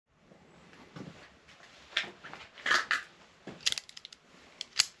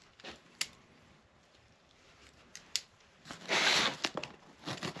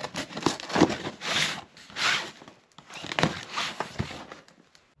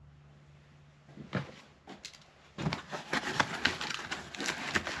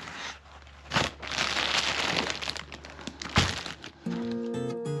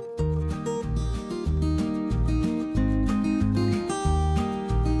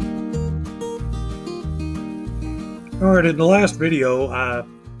All right, in the last video, I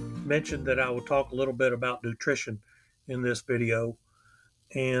mentioned that I would talk a little bit about nutrition in this video,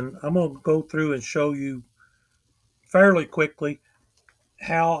 and I'm going to go through and show you fairly quickly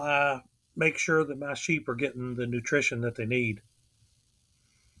how I make sure that my sheep are getting the nutrition that they need.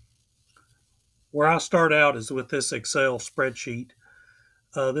 Where I start out is with this Excel spreadsheet.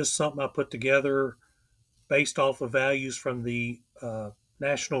 This is something I put together based off of values from the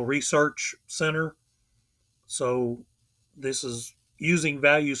National Research Center. So this is using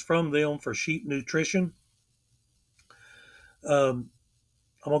values from them for sheep nutrition. I'm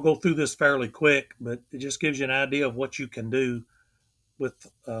going to go through this fairly quick, but it just gives you an idea of what you can do with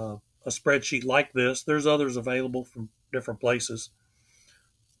a spreadsheet like this. There's others available from different places.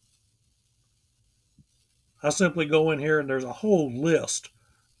 I simply go in here and there's a whole list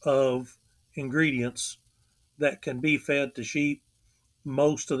of ingredients that can be fed to sheep.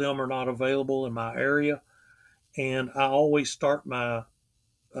 Most of them are not available in my area, and I always start my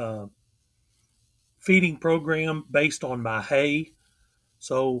uh, feeding program based on my hay.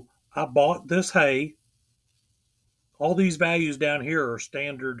 So I bought this hay. All these values down here are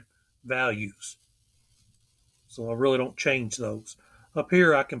standard values, so I really don't change those. Up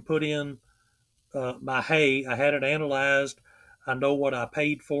here I can put in my hay. I had it analyzed. I know what I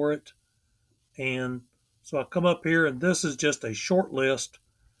paid for it, and so I come up here and this is just a short list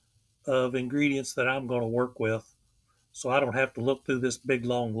of ingredients that I'm going to work with, so I don't have to look through this big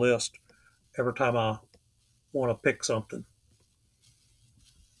long list every time I want to pick something.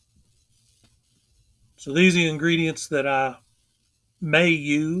 So these are the ingredients that I may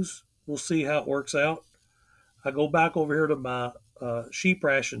use. We'll see how it works out. I go back over here to my sheep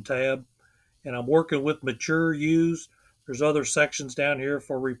ration tab, and I'm working with mature ewes. There's other sections down here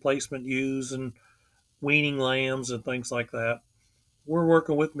for replacement ewes and weaning lambs and things like that. We're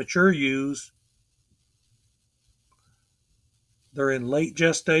working with mature ewes. They're in late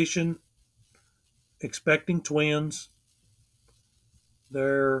gestation, expecting twins.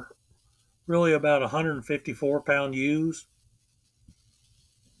 They're really about 154-pound ewes.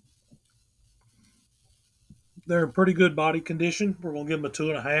 They're in pretty good body condition. We're going to give them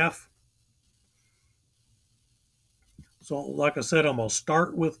a 2.5. So, like I said, I'm going to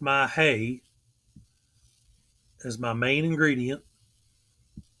start with my hay as my main ingredient.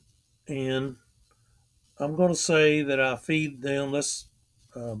 And I'm going to say that I feed them,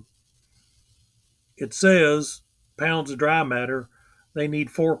 it says pounds of dry matter. They need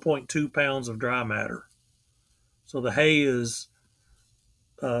 4.2 pounds of dry matter. So the hay is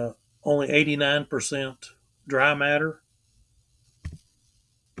only 89% dry matter.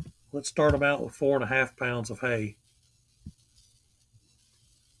 Let's start them out with 4.5 pounds of hay.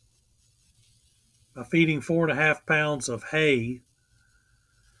 By feeding 4.5 pounds of hay,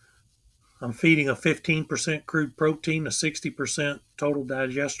 I'm feeding a 15% crude protein, a 60% total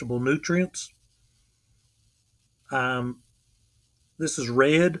digestible nutrients. This is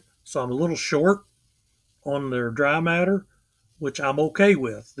red, so I'm a little short on their dry matter, which I'm okay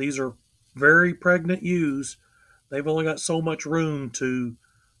with. These are very pregnant ewes. They've only got so much room to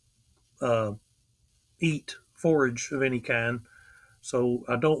eat forage of any kind, so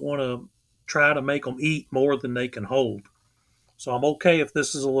I don't want to try to make them eat more than they can hold. So I'm okay if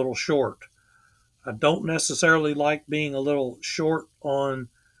this is a little short. I don't necessarily like being a little short on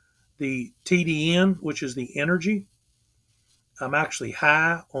the TDN, which is the energy. I'm actually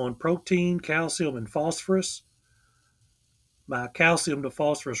high on protein, calcium, and phosphorus. My calcium to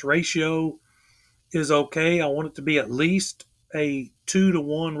phosphorus ratio is okay. I want it to be at least a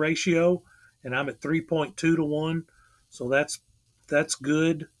 2-to-1 ratio, and I'm at 3.2 to 1. So that's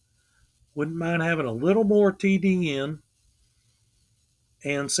good. Wouldn't mind having a little more TDN.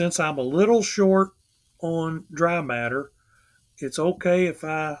 And since I'm a little short on dry matter, it's okay if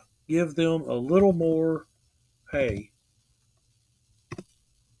I give them a little more hay.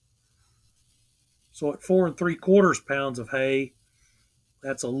 So at 4.75 pounds of hay,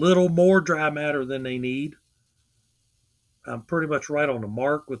 that's a little more dry matter than they need. I'm pretty much right on the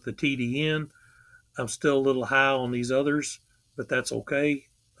mark with the TDN. I'm still a little high on these others, but that's okay.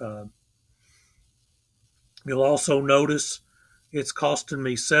 You'll also notice it's costing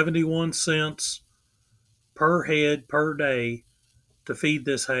me 71 cents per head per day to feed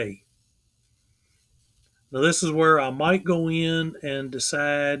this hay. Now, this is where I might go in and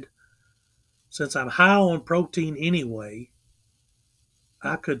decide, since I'm high on protein anyway,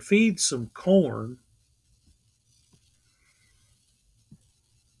 I could feed some corn.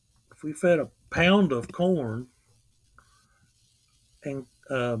 If we fed a pound of corn and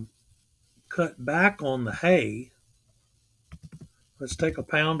cut back on the hay, let's take a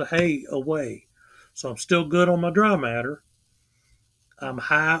pound of hay away. So I'm still good on my dry matter. I'm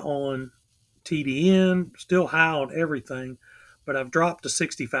high on TDN, still high on everything, but I've dropped to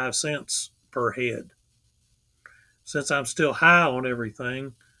 65 cents per head. Since I'm still high on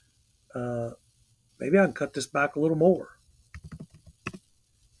everything, maybe I can cut this back a little more.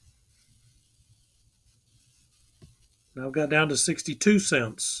 Now I've got down to 62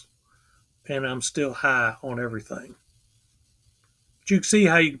 cents, and I'm still high on everything. But you can see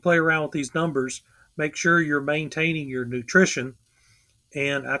how you can play around with these numbers. Make sure you're maintaining your nutrition,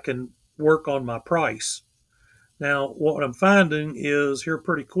 and I can work on my price. Now, what I'm finding is here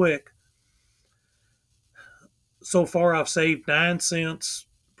pretty quick. So far, I've saved 9 cents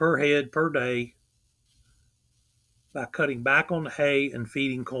per head per day by cutting back on the hay and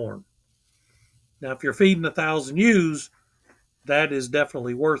feeding corn. Now, if you're feeding 1,000 ewes, that is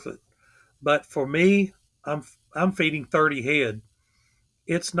definitely worth it. But for me, I'm feeding 30 head.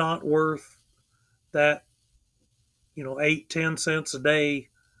 It's not worth that, 8-10 cents a day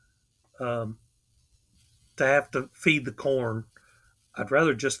um, to have to feed the corn. I'd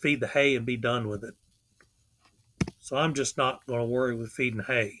rather just feed the hay and be done with it. So I'm just not going to worry with feeding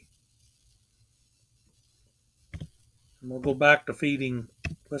hay. And we'll go back to feeding,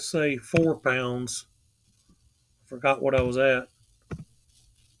 let's say 4 pounds. Forgot what I was at.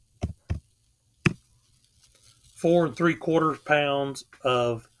 4 3/4 pounds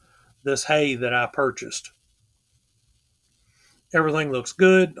of this hay that I purchased. Everything looks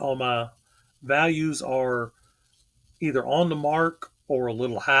good. All my values are either on the mark or a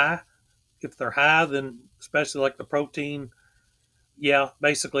little high. If they're high, then especially like the protein, yeah,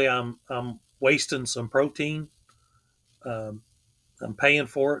 basically I'm wasting some protein. Um, I'm paying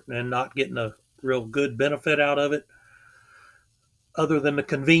for it and not getting a real good benefit out of it, other than the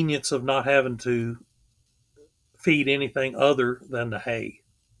convenience of not having to feed anything other than the hay.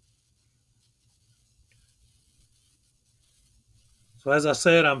 So as I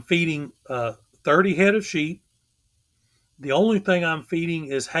said, I'm feeding 30 head of sheep. The only thing I'm feeding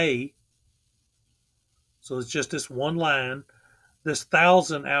is hay. So it's just this one line. This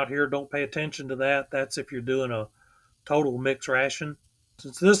 1,000 out here, don't pay attention to that. That's if you're doing a total mixed ration.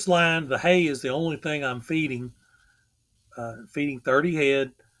 Since this line, the hay is the only thing I'm feeding, feeding 30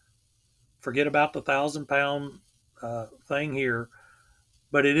 head. Forget about the 1,000-pound thing here.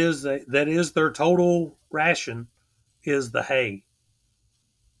 But that is their total ration is the hay.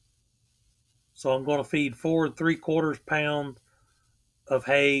 So I'm going to feed 4 3/4 pounds of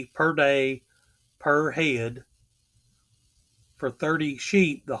hay per day per head. For 30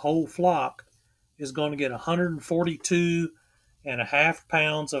 sheep, the whole flock is going to get 142.5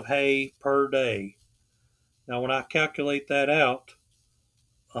 pounds of hay per day. Now, when I calculate that out,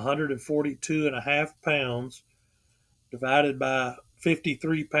 142.5 pounds divided by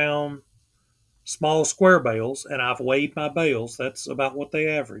 53-pound small square bales, and I've weighed my bales, that's about what they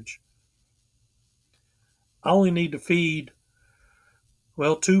average. I only need to feed,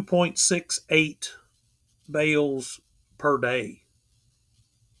 2.68 bales per day.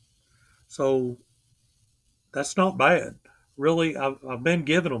 So that's not bad. Really, I've been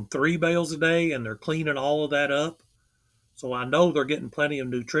giving them 3 bales a day, and they're cleaning all of that up. So I know they're getting plenty of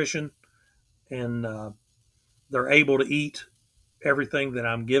nutrition, and they're able to eat everything that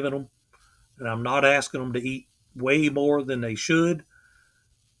I'm giving them. And I'm not asking them to eat way more than they should.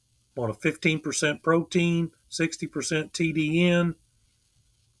 On a 15% protein, 60% TDN,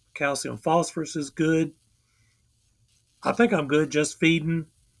 calcium phosphorus is good. I think I'm good just feeding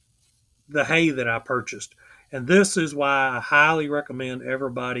the hay that I purchased. And this is why I highly recommend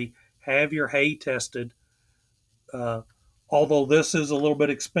everybody have your hay tested. Although this is a little bit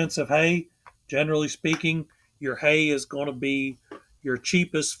expensive hay, generally speaking, your hay is going to be your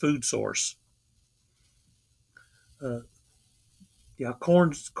cheapest food source. Yeah,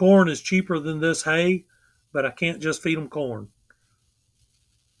 corn is cheaper than this hay, but I can't just feed them corn.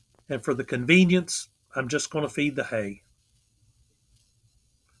 And for the convenience, I'm just going to feed the hay.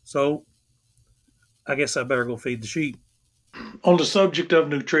 So I guess I better go feed the sheep. On the subject of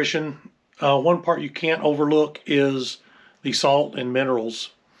nutrition, one part you can't overlook is the salt and minerals.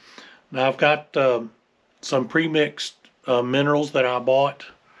 Now I've got some pre-mixed minerals that I bought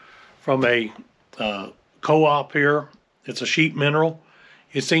from a co-op here. It's a sheep mineral.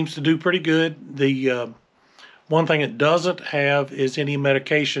 It seems to do pretty good. The one thing it doesn't have is any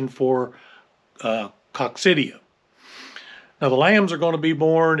medication for coccidia. Now the lambs are going to be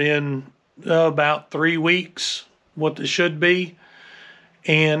born in about 3 weeks, what they should be.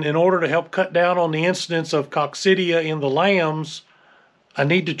 And in order to help cut down on the incidence of coccidia in the lambs, I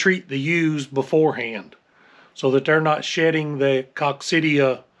need to treat the ewes beforehand so that they're not shedding the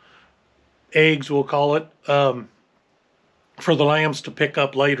coccidia eggs, we'll call it, for the lambs to pick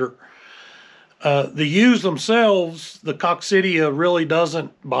up later. The ewes themselves, the coccidia really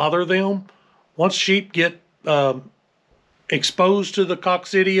doesn't bother them. Once sheep get exposed to the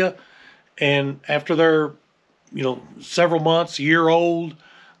coccidia, and after they're, several months, year old,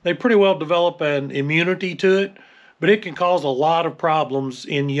 they pretty well develop an immunity to it, but it can cause a lot of problems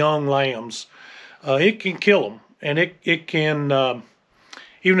in young lambs. It can kill them, and it can,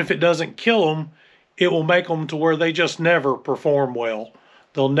 even if it doesn't kill them, it will make them to where they just never perform well.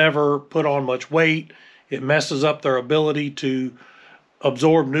 They'll never put on much weight. It messes up their ability to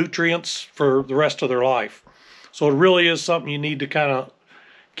absorb nutrients for the rest of their life. So it really is something you need to kind of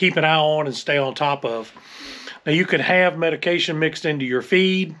keep an eye on and stay on top of. Now, you can have medication mixed into your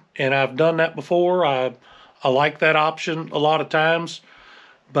feed, and I've done that before. I like that option a lot of times.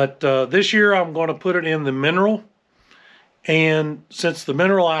 But this year I'm going to put it in the mineral. And since the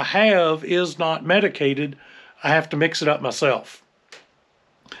mineral I have is not medicated, I have to mix it up myself.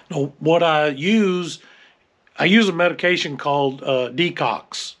 Now, what I use a medication called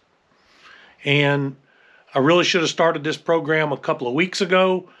Decox. And I really should have started this program a couple of weeks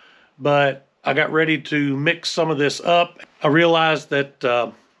ago, but I got ready to mix some of this up. I realized that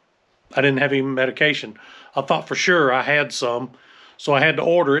I didn't have any medication. I thought for sure I had some, so I had to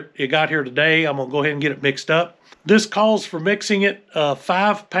order it. It got here today. I'm going to go ahead and get it mixed up. This calls for mixing it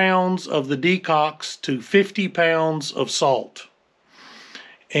 5 pounds of the Decox to 50 pounds of salt.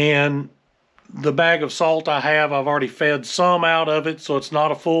 And the bag of salt I have, I've already fed some out of it, so it's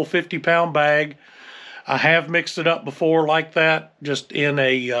not a full 50-pound bag. I have mixed it up before like that, just in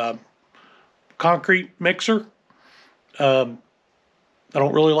a concrete mixer. I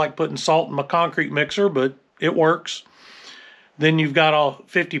don't really like putting salt in my concrete mixer, but it works. Then you've got all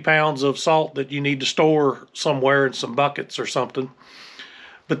 50 pounds of salt that you need to store somewhere in some buckets or something.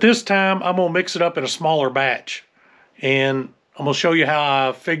 But this time I'm going to mix it up in a smaller batch. And I'm going to show you how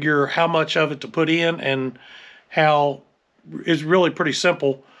I figure how much of it to put in, and how it's really pretty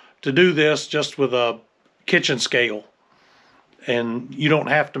simple to do this just with a kitchen scale. And you don't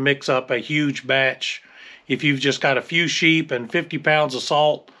have to mix up a huge batch. If you've just got a few sheep and 50 pounds of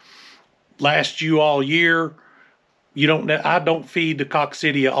salt lasts you all year, I don't feed the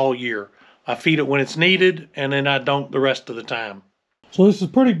coccidia all year. I feed it when it's needed, and then I don't the rest of the time. So this is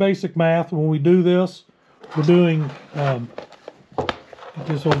pretty basic math. When we do this, we're doing, get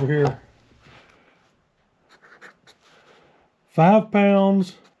this over here, 5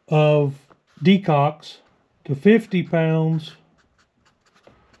 pounds of Decox to 50 pounds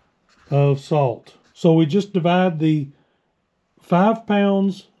of salt. So we just divide the 5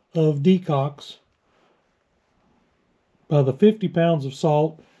 pounds of Decox by the 50 pounds of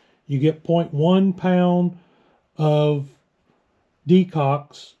salt. You get 0.1 pound of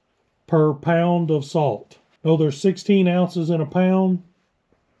Decox per pound of salt. So there's 16 ounces in a pound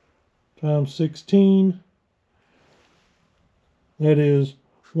times 16. That is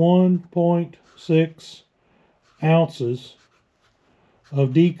 1.6 ounces of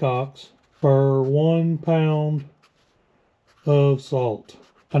Decox per 1 pound of salt.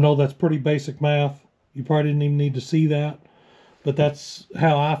 I know that's pretty basic math. You probably didn't even need to see that, but that's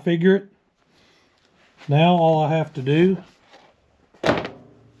how I figure it. Now all I have to do,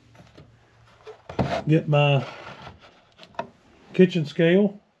 get my kitchen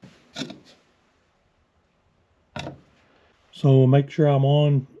scale. So make sure I'm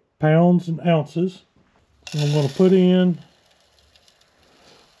on pounds and ounces. And I'm going to put in,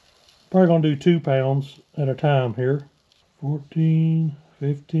 probably going to do 2 pounds at a time here. 14,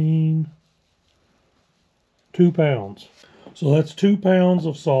 15, 2 pounds. So that's 2 pounds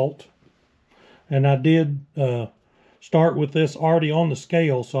of salt. And I did start with this already on the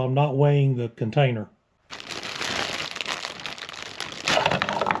scale, so I'm not weighing the container.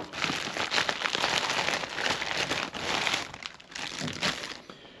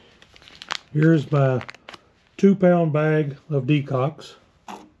 Here's my 2 pound bag of Decox.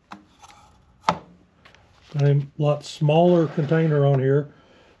 A lot smaller container on here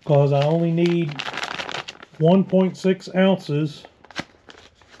because I only need 1.6 ounces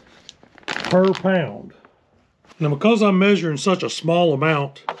per pound. Now, because I'm measuring such a small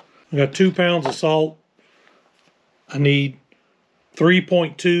amount, I got 2 pounds of salt. I need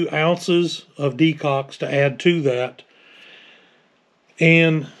 3.2 ounces of Decox to add to that.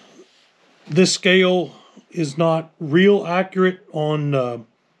 And this scale is not real accurate on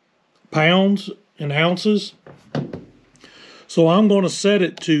pounds and ounces. So I'm going to set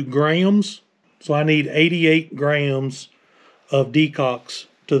it to grams. So I need 88 grams of Decox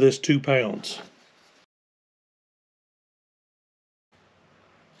to this 2 pounds.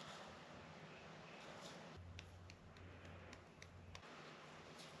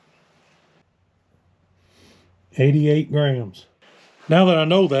 88 grams. Now that I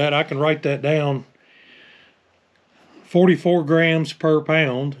know that, I can write that down. 44 grams per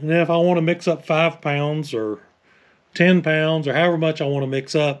pound. And if I want to mix up 5 pounds or 10 pounds or however much I want to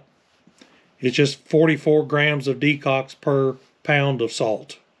mix up, it's just 44 grams of decox per pound of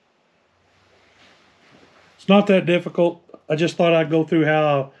salt. It's not that difficult. I just thought I'd go through how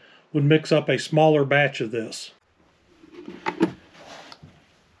I would mix up a smaller batch of this.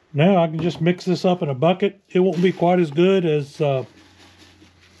 Now I can just mix this up in a bucket. It won't be quite as good as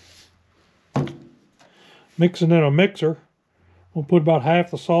mixing in a mixer. We'll put about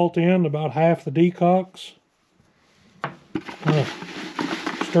half the salt in, about half the decox.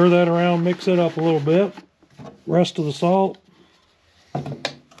 Stir that around, mix it up a little bit. Rest of the salt.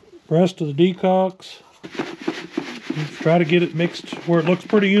 Rest of the decox. Try to get it mixed where it looks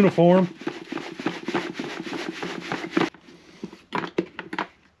pretty uniform.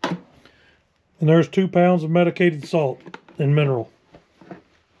 And there's 2 pounds of medicated salt and mineral.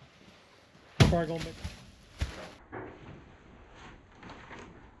 Probably gonna mix